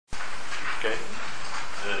Okay.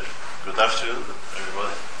 Good afternoon,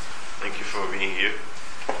 everybody. Thank you for being here.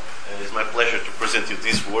 It's my pleasure to present you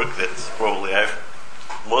this work that probably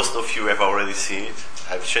most of you have already seen it.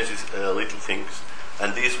 I've changed little things,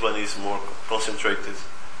 and this one is more concentrated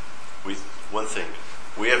with one thing.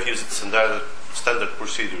 We have used standard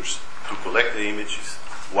procedures to collect the images.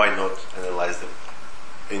 Why not analyze them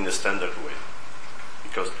in a standard way?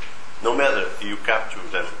 Because no matter you capture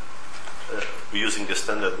them using the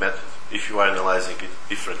standard method, if you are analyzing it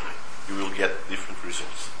differently, you will get different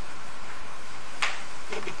results.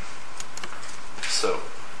 So,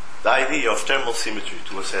 the idea of thermal symmetry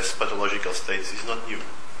to assess pathological states is not new.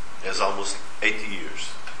 It has almost 80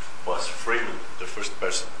 years. Was Freeman the first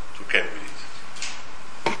person who came with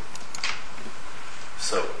it.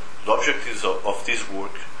 So, the objectives of this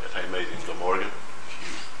work that I made in Glamorgan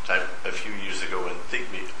a few years ago, and it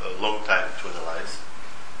took me a long time to analyze,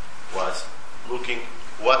 was looking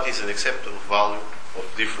what is an acceptable value of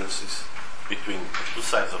differences between the two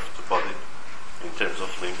sides of the body in terms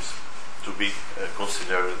of limbs to be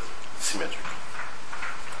considered symmetrical.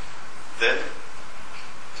 Then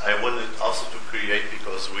I wanted also to create,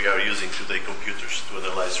 because we are using today computers to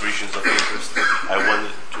analyze regions of interest, I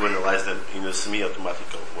wanted to analyze them in a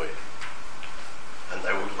semi-automatical way. And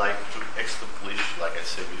I would like to establish, like I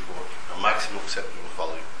said before, a maximum acceptable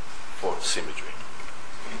value for symmetry.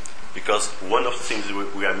 Because one of the things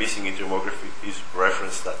we are missing in tomography is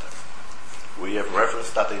reference data. We have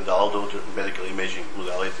reference data in all the other medical imaging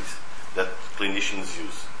modalities that clinicians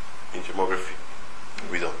use. In tomography,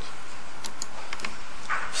 we don't.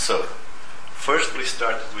 So, first we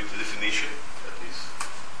started with the definition that is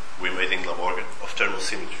we made in Glamorgan of thermal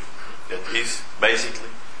symmetry. That is basically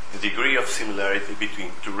the degree of similarity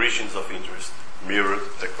between two regions of interest mirrored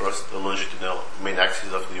across the longitudinal main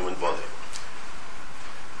axis of the human body.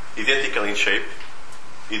 Identical in shape,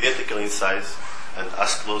 identical in size, and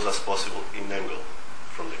as close as possible in angle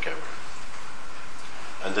from the camera.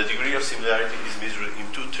 And the degree of similarity is measured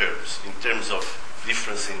in two terms, in terms of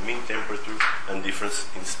difference in mean temperature and difference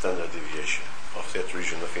in standard deviation of that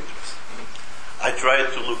region of interest. I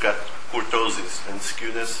tried to look at kurtosis and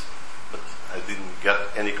skewness, but I didn't get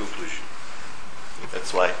any conclusion.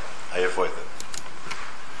 That's why I avoid them.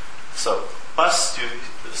 So, past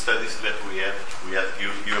studies that we had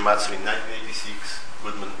Uematsu in 1986,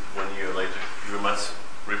 Goodman 1 year later. Uematsu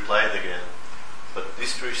replied again, but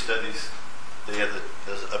these three studies, they had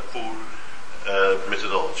a poor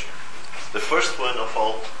methodology. The first one of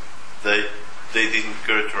all, they didn't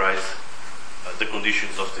characterize the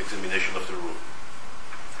conditions of the examination of the room.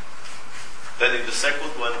 Then in the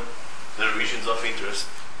second one, the regions of interest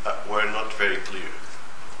were not very clear.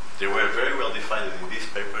 They were very well defined in this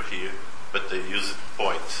paper here, but they used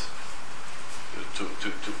points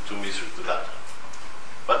to measure the data.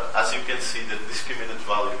 But as you can see, the discriminant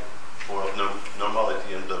value for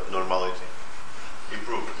normality and abnormality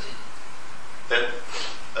improved. Then,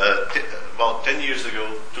 about 10 years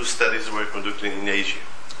ago, two studies were conducted in Asia.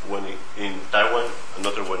 One in Taiwan,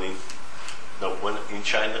 another one one in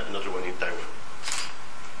China, another one in Taiwan.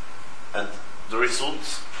 And the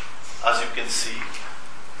results, as you can see,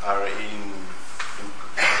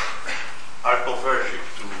 are converging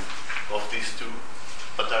of these two,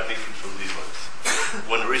 but are different from these ones.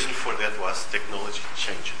 One reason for that was technology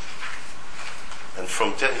changed. And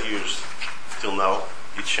from 10 years till now,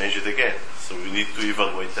 it changed again. So we need to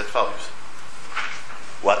evaluate that values.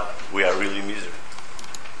 What we are really measuring?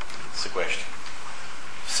 It's a question.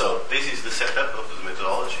 So this is the setup of the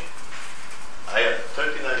methodology. I have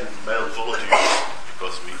 39 male volunteers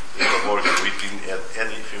because in Glamorgan we didn't have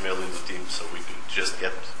any female in the team, so we could just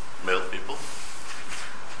get male people.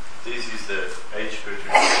 This is the age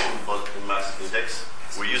characterization body mass index.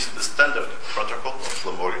 We used the standard protocol of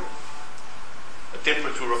Glamorgan. The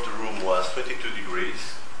temperature of the room was 22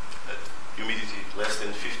 degrees, humidity less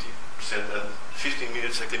than 50%, and 15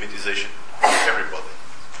 minutes acclimatization for everybody.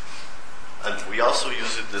 And we also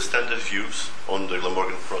used the standard views on the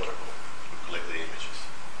Glamorgan protocol to collect the images.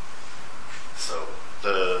 So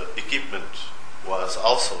the equipment was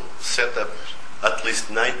also set up at least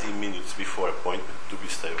 90 minutes before appointment to be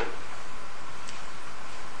stable.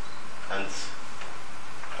 And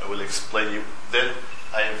I will explain you. Then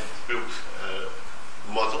I have built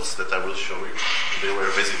models that I will show you. They were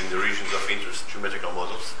based in the regions of interest, geometrical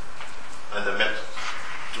models, and a method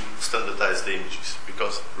to standardize the images.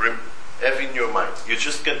 Because have in your mind, you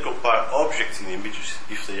just can compare objects in images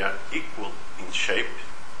if they are equal in shape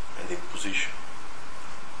and in position.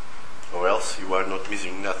 Or else you are not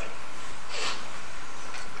measuring nothing.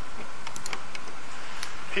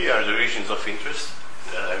 Here are the regions of interest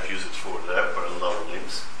that I've used for the upper and lower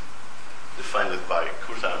limbs. defined by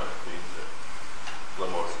Kurtama in the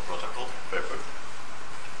Lamorth protocol paper.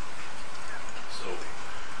 So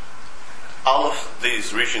all of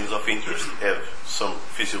these regions of interest have some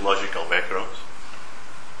physiological backgrounds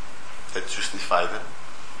that justify them.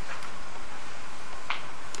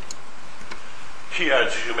 Here are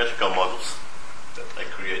geometrical models that I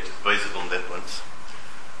created based on that ones.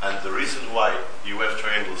 And the reason why you have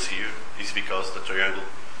triangles here is because the triangle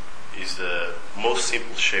is the most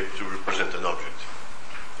simple shape to represent an object.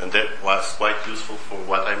 And that was quite useful for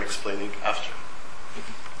what I'm explaining after.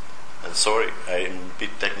 And sorry, I'm a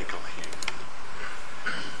bit technical here.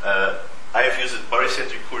 I have used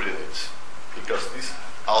barycentric coordinates because these,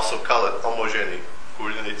 also called homogeneous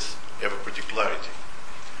coordinates, have a particularity.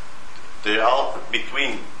 They are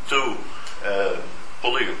between two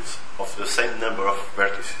polygons of the same number of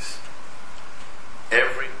vertices.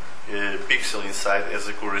 Every pixel inside has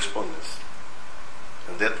a correspondence.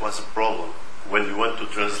 And that was a problem when you want to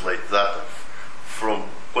translate data from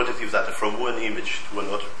quantitative data from one image to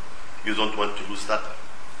another. You don't want to lose data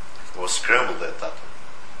or scramble that data.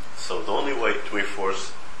 So the only way to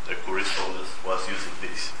enforce the correspondence was using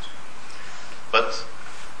this. But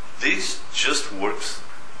this just works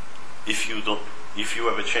if you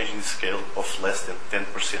have a change in scale of less than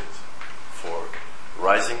 10% for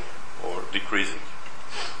rising or decreasing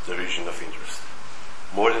the region of interest.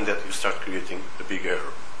 More than that, you start creating a big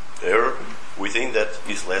error. The error within that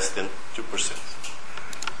is less than 2%.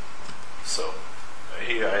 So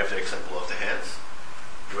here I have the example of the hands.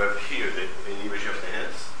 You have here an image of the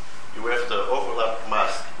hands. You have the overlap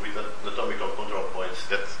mask with the anatomical control points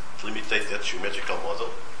that limitate that geometrical model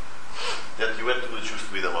that you have to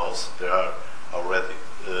adjust with a mouse. There are already,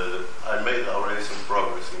 I made already some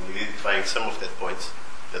progress in identifying some of that points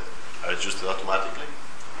that are adjusted automatically.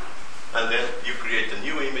 And then you create a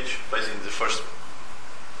new image based on the first one.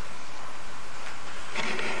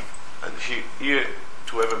 And here,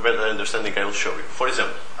 to have a better understanding, I will show you. For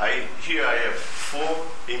example, here I have 4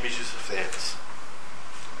 images of the hands.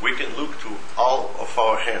 We can look to all of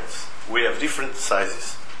our hands. We have different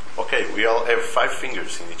sizes. Okay, we all have 5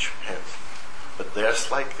 fingers in each hand, but they are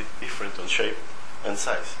slightly different on shape and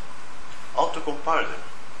size. How to compare them?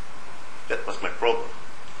 That was my problem.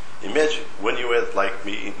 Imagine when you had, like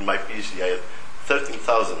me, in my PhD, I had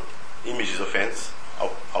 13,000 images of hands.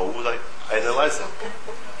 How would I analyze them?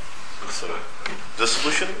 So the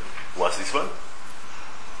solution was this one.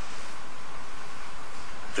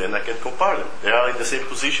 Then I can compare them. They are in the same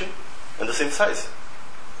position and the same size.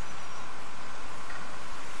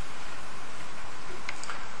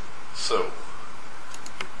 So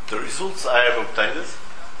the results I have obtained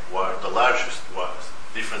were the largest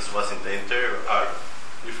difference was in the interior arc,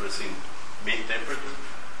 difference in mean temperature,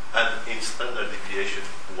 and in standard deviation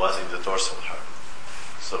was in the dorsal arc.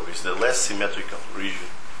 So it's the less symmetrical region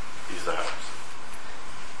is the hardest.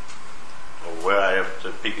 Or where I have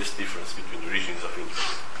the biggest difference between the regions of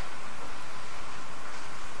interest.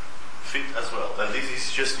 Fit as well. And this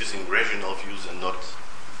is just using regional views and not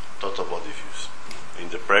total body views. In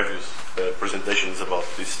the previous presentations about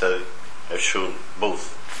this study, I've shown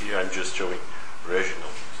both. Here I'm just showing regional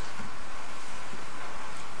views.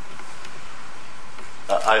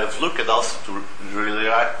 I have looked at also to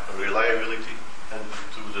reliability and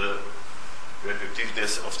to the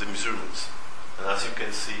effectiveness of the measurements. And as you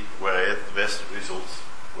can see, where I had the best results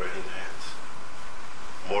were in hands.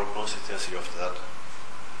 More consistency of that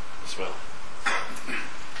as well.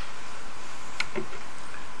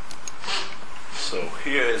 So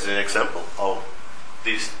here is an example of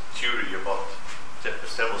this theory about the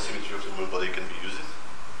thermal symmetry of the human body can be used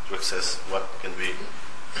to assess what can be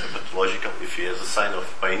pathological if he has a sign of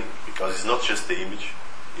pain, because it's not just the image,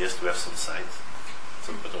 he has to have some signs,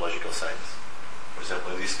 some pathological signs. For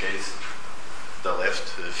example, in this case, the left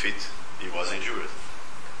foot, he was injured.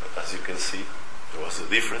 But as you can see, there was a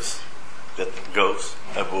difference that goes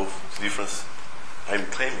above the difference I'm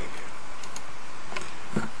claiming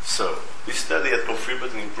here. So, this study had confirmed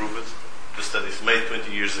and improved the studies made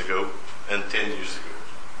 20 years ago and 10 years ago.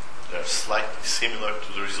 They are slightly similar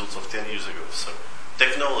to the results of 10 years ago. So,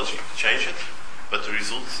 technology changed, but the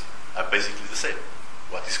results are basically the same.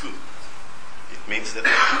 What is good? It means that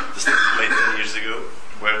the studies made 10 years ago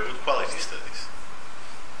were good quality studies.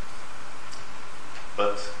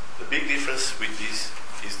 But the big difference with this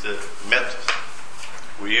is the method.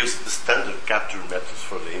 We use the standard capture methods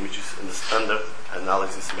for the images and the standard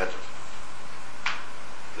analysis method.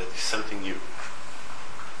 That is something new.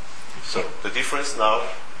 So the difference now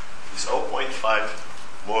is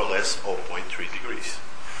 0.5, more or less 0.3 degrees.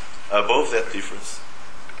 Above that difference,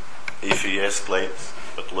 if he has claims,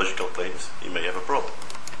 pathological claims, he may have a problem.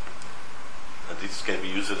 can be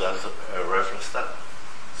used as a reference tab.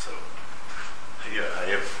 So here I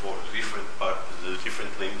have four different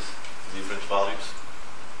different limbs, different values,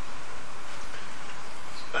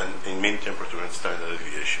 and in mean temperature and standard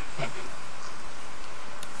deviation.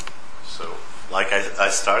 So, like I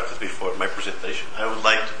started before my presentation, I would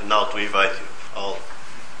like now to invite you all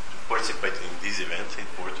to participate in this event in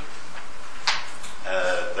Porto.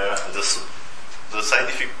 The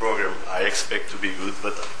scientific program I expect to be good,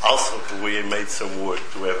 but also we made some work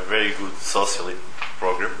to have a very good social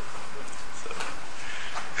program. So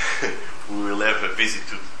we will have a visit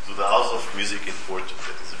to the House of Music in Porto.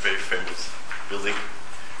 That is a very famous building,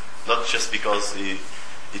 not just because it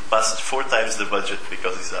passes 4 times the budget,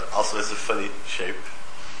 because it also has a funny shape.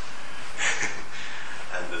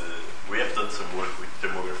 And we have done some work with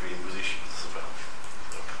thermography in musicians as well.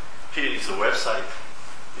 So here is a website.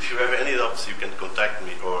 If you have any doubts, you can contact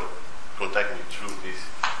me or contact me through this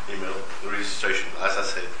email. The registration, as I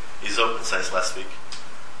said, is open since last week,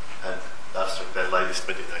 and the abstract deadline is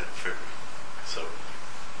 29th of February. So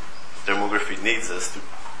thermography needs us to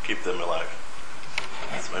keep them alive.